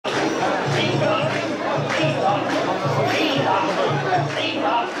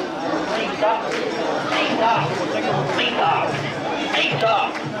は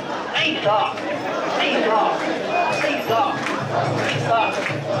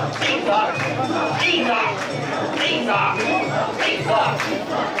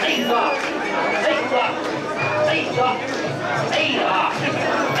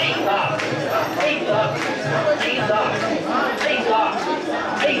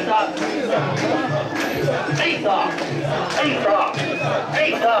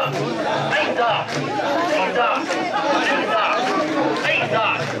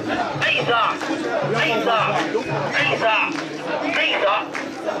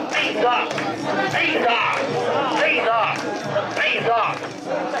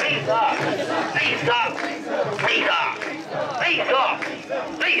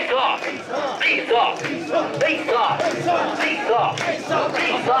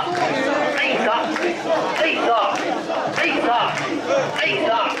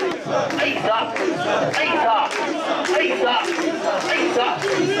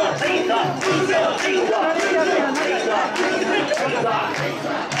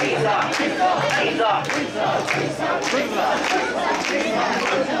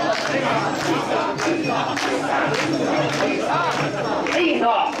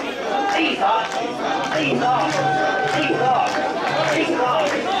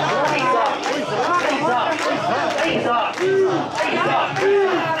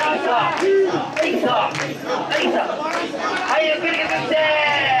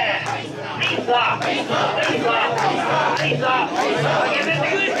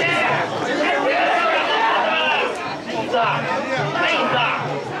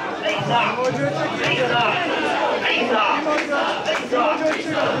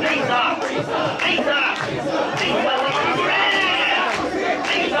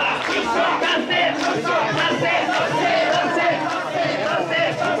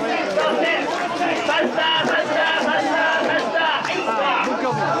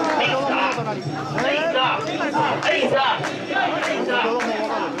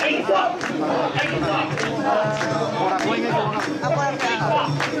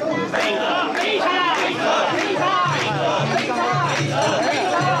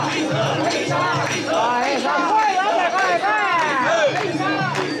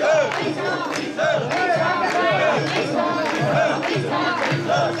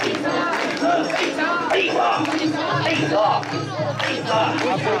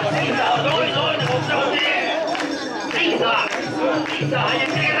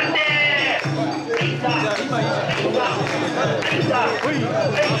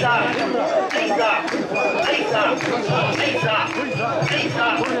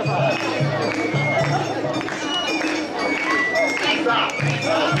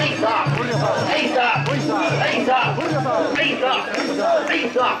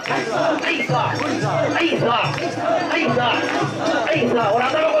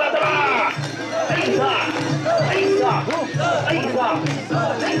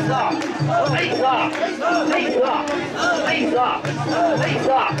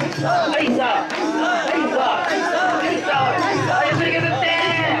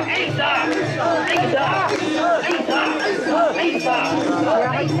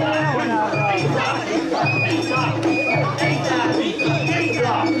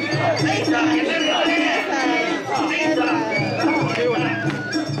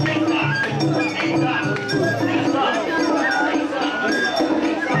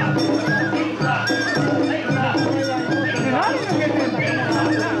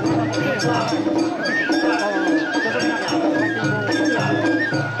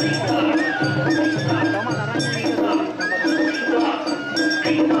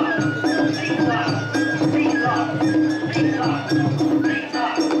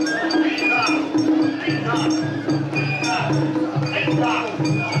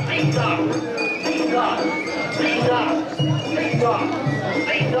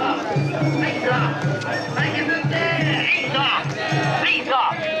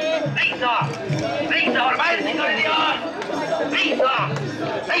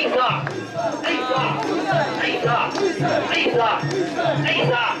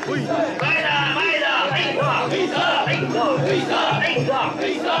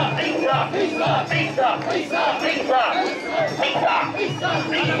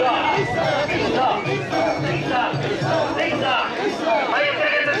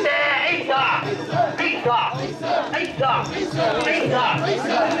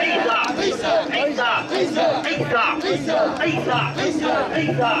い、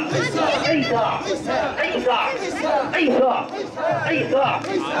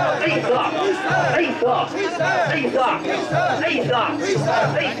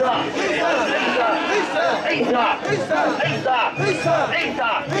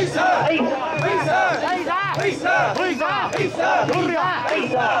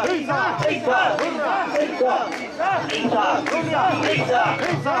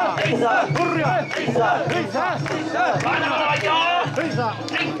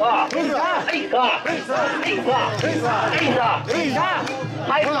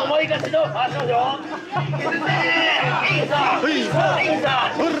はい、思いがちの回しましょう。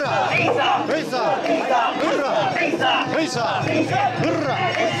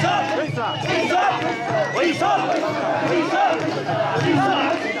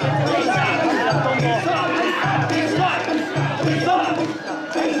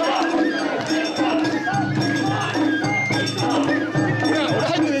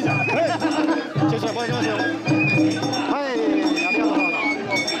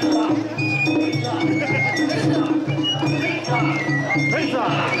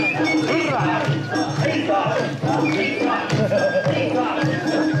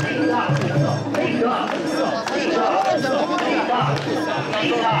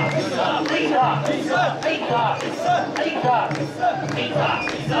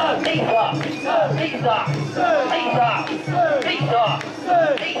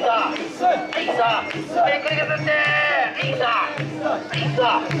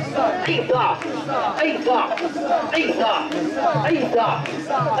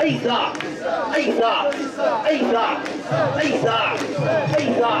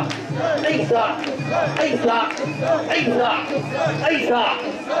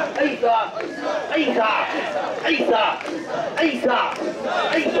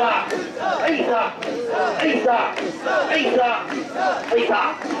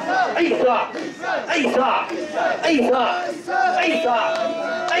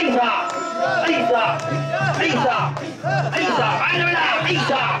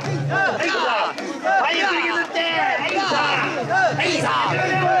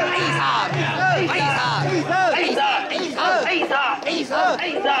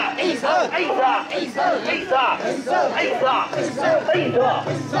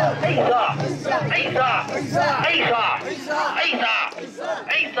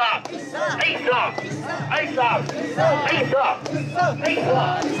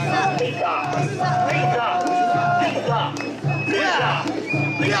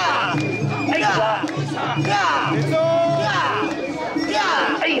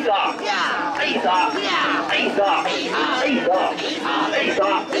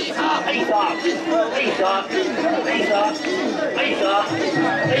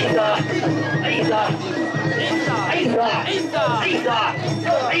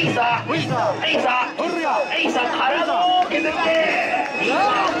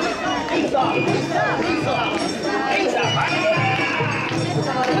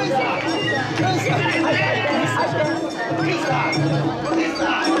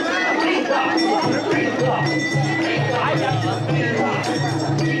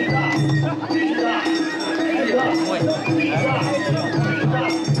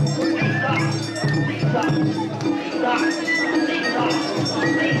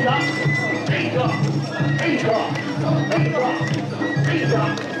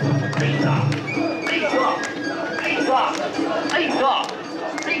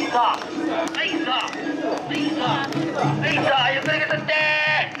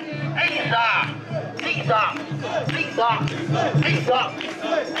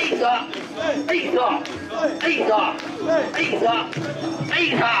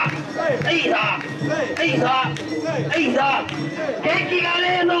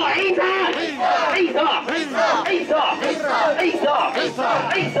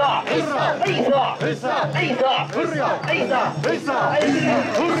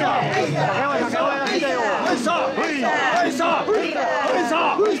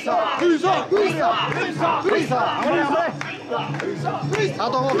あ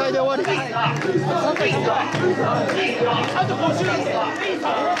と5回で終わり。じ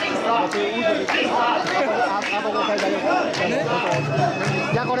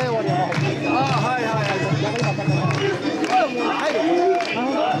ゃあこれ終わりよ。はいはいはい。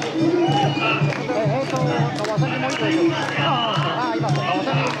川崎もう一個行く。今川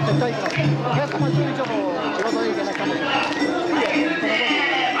崎絶対行くの。早くも一日ちょっと仕事に行けないかもしれない。は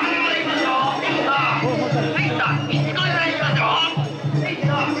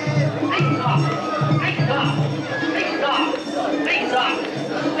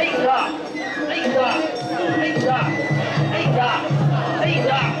い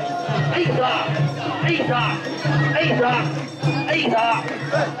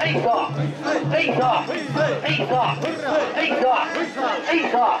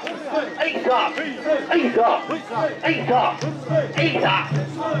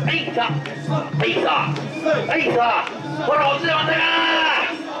ほら、落ちてまったか。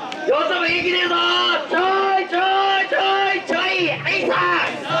よそも元気ねえぞ。ちょいちょいちょいちょい。はいさ。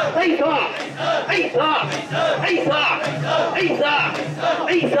はいさ。はいさ。はいさ。はいさ。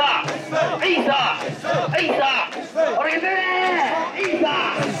はいさ。はいさ。はいさ。お願いします。はいさ。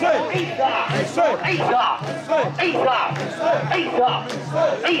はいさ。はいさ。はいさ。はいさ。は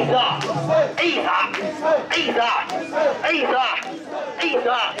いさ。はいさ。はいさ。はいさ。はいさ。は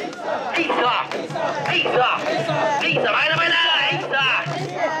いさ。はいさ。はいさ。前だ前だ。はいさ。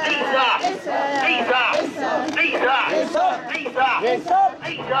はいさ。はいさ。はいさ。はいさ。はいさ。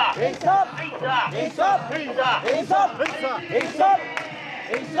はいさ。はいさ。はいさ。はいさ。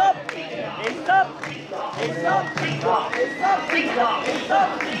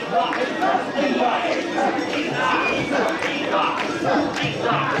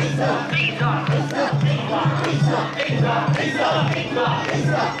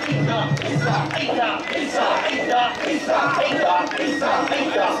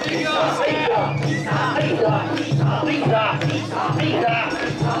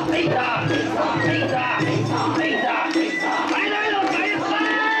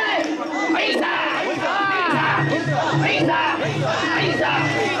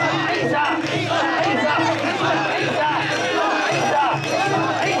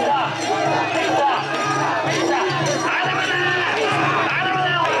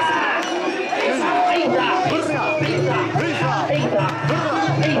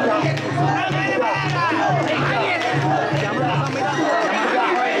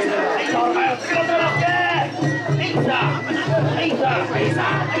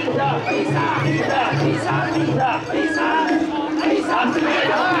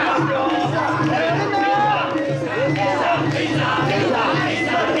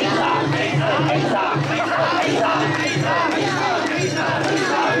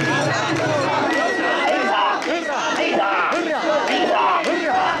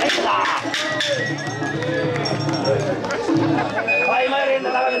はい、前連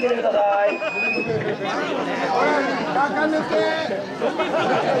打眺めてください。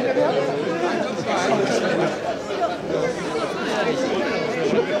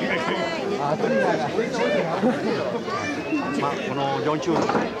まあ、この4週間、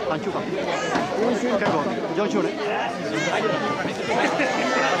3週間、結構4週年。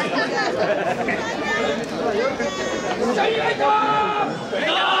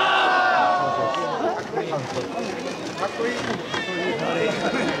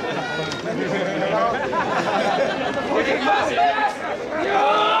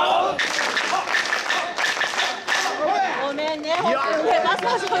ごめんね、本当にマスタ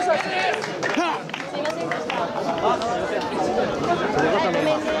ー少々すいませんでした。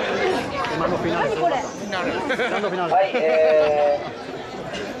何これ？はい、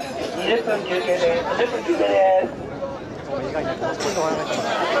20分休憩です。20分休憩です。